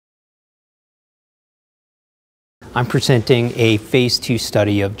I'm presenting a phase 2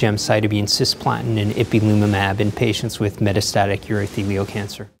 study of gemcitabine, cisplatin, and Ipilumamab in patients with metastatic urothelial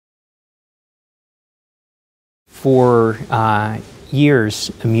cancer. For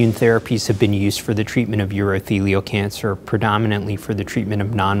years, immune therapies have been used for the treatment of urothelial cancer, predominantly for the treatment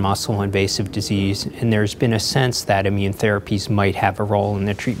of non-muscle invasive disease, and there's been a sense that immune therapies might have a role in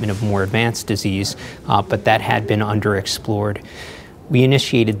the treatment of more advanced disease, but that had been underexplored. We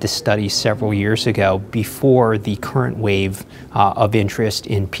initiated this study several years ago before the current wave of interest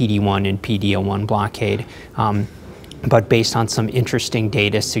in PD-1 and PD-L1 blockade. But based on some interesting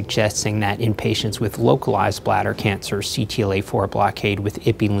data suggesting that in patients with localized bladder cancer, CTLA-4 blockade with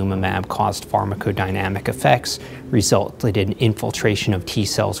Ipilumamab caused pharmacodynamic effects, resulted in infiltration of T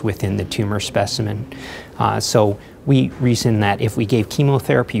cells within the tumor specimen. So we reasoned that if we gave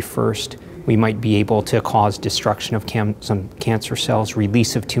chemotherapy first, we might be able to cause destruction of some cancer cells,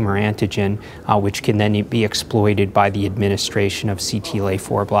 release of tumor antigen, which can then be exploited by the administration of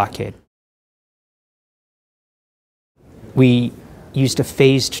CTLA-4 blockade. We used a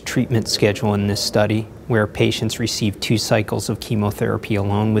phased treatment schedule in this study where patients received 2 cycles of chemotherapy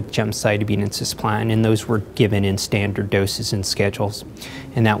alone with gemcitabine and cisplatin, and those were given in standard doses and schedules.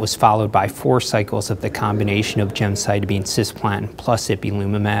 And that was followed by 4 cycles of the combination of gemcitabine, cisplatin plus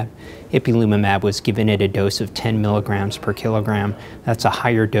Ipilumamab. Ipilumamab was given at a dose of 10 milligrams per kilogram. That's a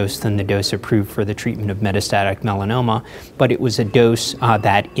higher dose than the dose approved for the treatment of metastatic melanoma, but it was a dose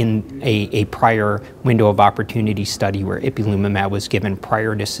that in a prior window of opportunity study where Ipilumamab was given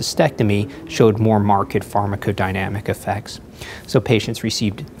prior to cystectomy showed more marked pharmacodynamic effects. So patients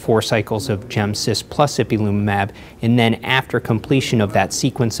received 4 cycles of Gem-Cis plus Ipilumamab, and then after completion of that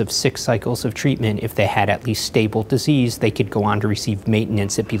sequence of 6 cycles of treatment, if they had at least stable disease, they could go on to receive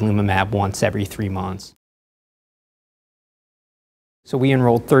maintenance Ipilumamab once every 3 months. So we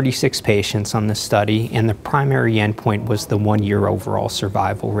enrolled 36 patients on this study, and the primary endpoint was the 1-year overall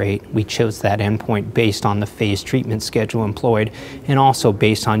survival rate. We chose that endpoint based on the phased treatment schedule employed, and also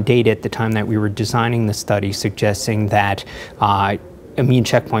based on data at the time that we were designing the study suggesting that immune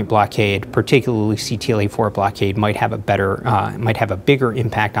checkpoint blockade, particularly CTLA-4 blockade, might have a bigger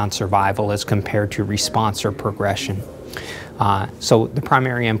impact on survival as compared to response or progression. So the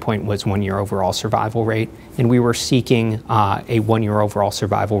primary endpoint was 1-year overall survival rate, and we were seeking a 1-year overall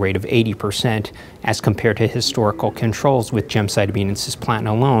survival rate of 80% as compared to historical controls with gemcitabine and cisplatin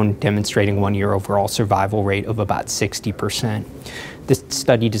alone, demonstrating 1-year overall survival rate of about 60%. This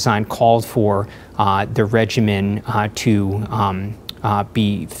study design called for the regimen to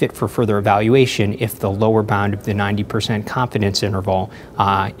be fit for further evaluation if the lower bound of the 90% confidence interval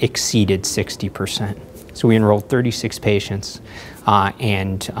exceeded 60%. So we enrolled 36 patients,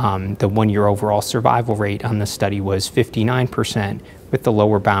 and the 1-year overall survival rate on the study was 59%, with the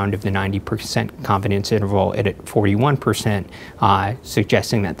lower bound of the 90% confidence interval at 41%,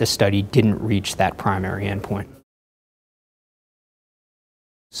 suggesting that the study didn't reach that primary endpoint.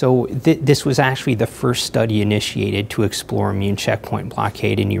 So this was actually the first study initiated to explore immune checkpoint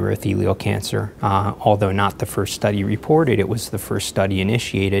blockade in urothelial cancer. Although not the first study reported, it was the first study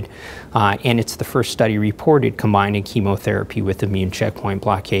initiated. And it's the first study reported combining chemotherapy with immune checkpoint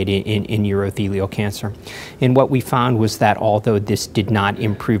blockade in urothelial cancer. And what we found was that although this did not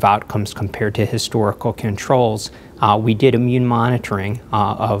improve outcomes compared to historical controls, we did immune monitoring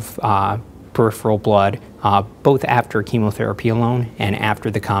of peripheral blood, both after chemotherapy alone and after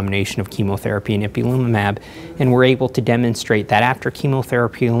the combination of chemotherapy and Ipilumamab, and we're able to demonstrate that after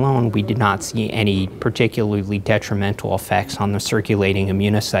chemotherapy alone, we did not see any particularly detrimental effects on the circulating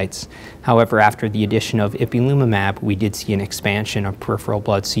immunocytes. However, after the addition of Ipilumamab, we did see an expansion of peripheral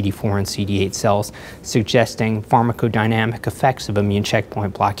blood CD4 and CD8 cells, suggesting pharmacodynamic effects of immune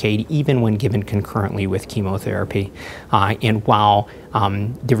checkpoint blockade even when given concurrently with chemotherapy. And while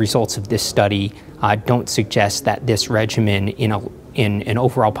the results of this study don't suggest that this regimen in an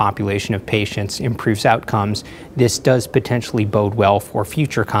overall population of patients improves outcomes, this does potentially bode well for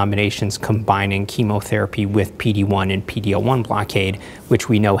future combinations combining chemotherapy with PD-1 and PD-L1 blockade, which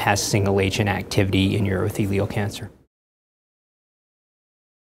we know has single-agent activity in urothelial cancer.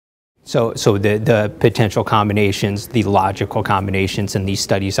 So the potential combinations, the logical combinations, and these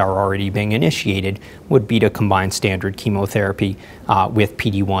studies are already being initiated, would be to combine standard chemotherapy with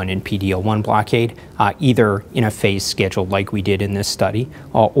PD-1 and PD-L1 blockade, either in a phase schedule like we did in this study,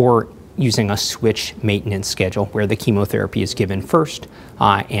 or using a switch maintenance schedule where the chemotherapy is given first,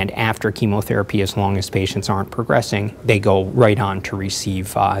 and after chemotherapy, as long as patients aren't progressing, they go right on to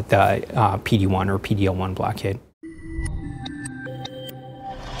receive the PD-1 or PD-L1 blockade.